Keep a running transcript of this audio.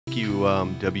Thank you,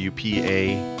 WPAA-TV,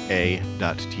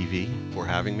 for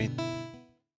having me.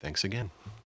 Thanks again.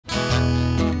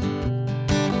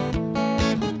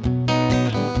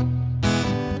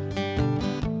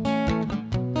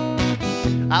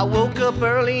 I woke up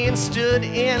early and stood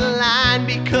in line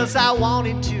because I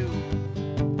wanted to.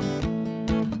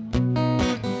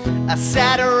 I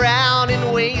sat around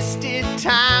and wasted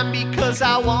time because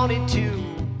I wanted to.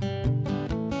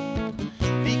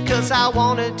 Because I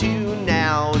wanna do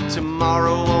now what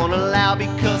tomorrow won't allow,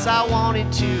 because I wanted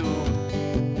to.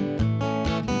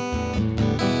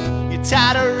 You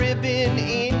tied a ribbon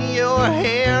in your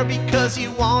hair because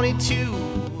you wanted to.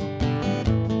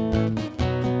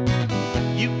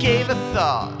 You gave a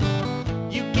thought,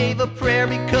 you gave a prayer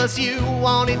because you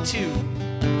wanted to.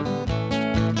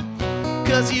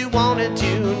 Because you wanna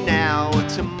do now what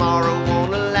tomorrow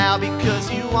won't allow, because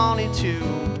you wanted to.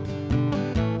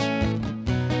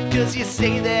 Cause you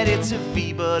say that it's a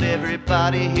V, but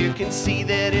everybody here can see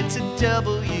that it's a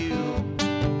W.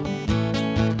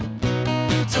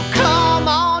 So come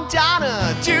on,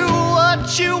 Donna, do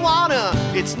what you wanna.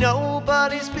 It's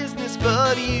nobody's business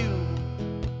but you.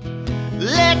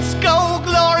 Let's go,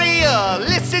 Gloria,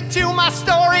 listen to my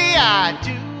story. I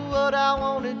do what I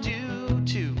wanna do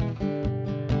too.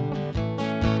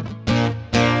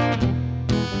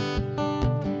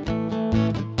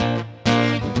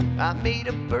 I made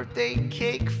a birthday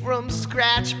cake from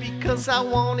scratch because I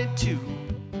wanted to.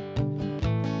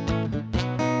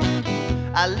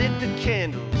 I lit the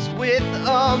candles with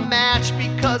a match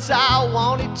because I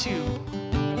wanted to.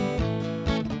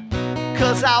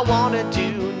 Cause I wanna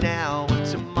do now what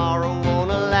tomorrow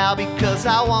won't allow, because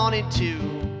I wanted to.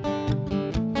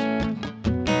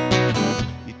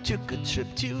 You took a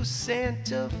trip to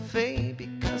Santa Fe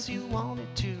because you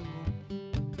wanted to.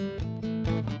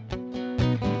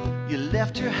 You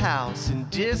left your house in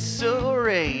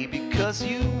disarray because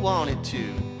you wanted to.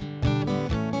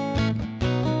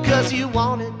 Cause you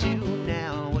wanna do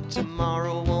now what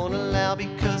tomorrow won't allow,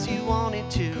 because you wanted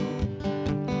to.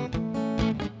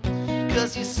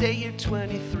 Cause you say you're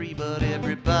 23, but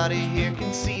everybody here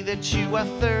can see that you are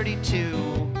 32.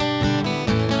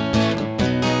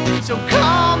 So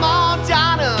come on,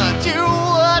 Donna, do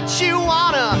what you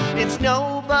wanna. It's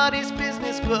nobody's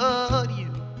business but you.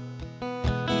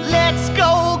 Let's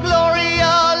go,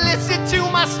 Gloria, listen to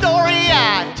my story.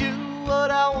 I do what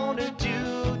I wanna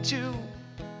do too.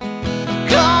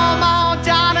 Come on,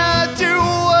 Donna, do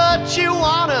what you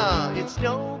wanna. It's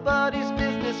nobody's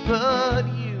business but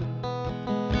you.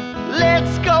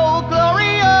 Let's go,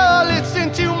 Gloria,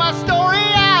 listen to my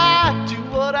story. I do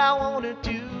what I wanna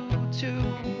do too.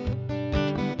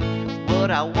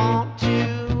 What I want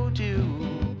to do.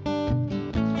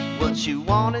 What you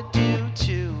wanna do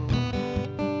too.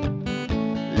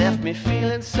 Left me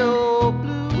feeling so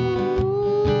blue.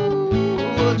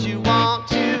 What you want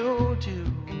to do.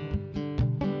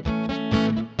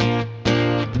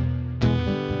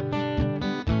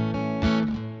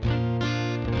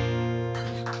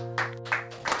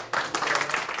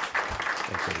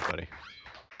 Thanks, everybody.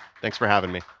 Thanks for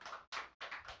having me.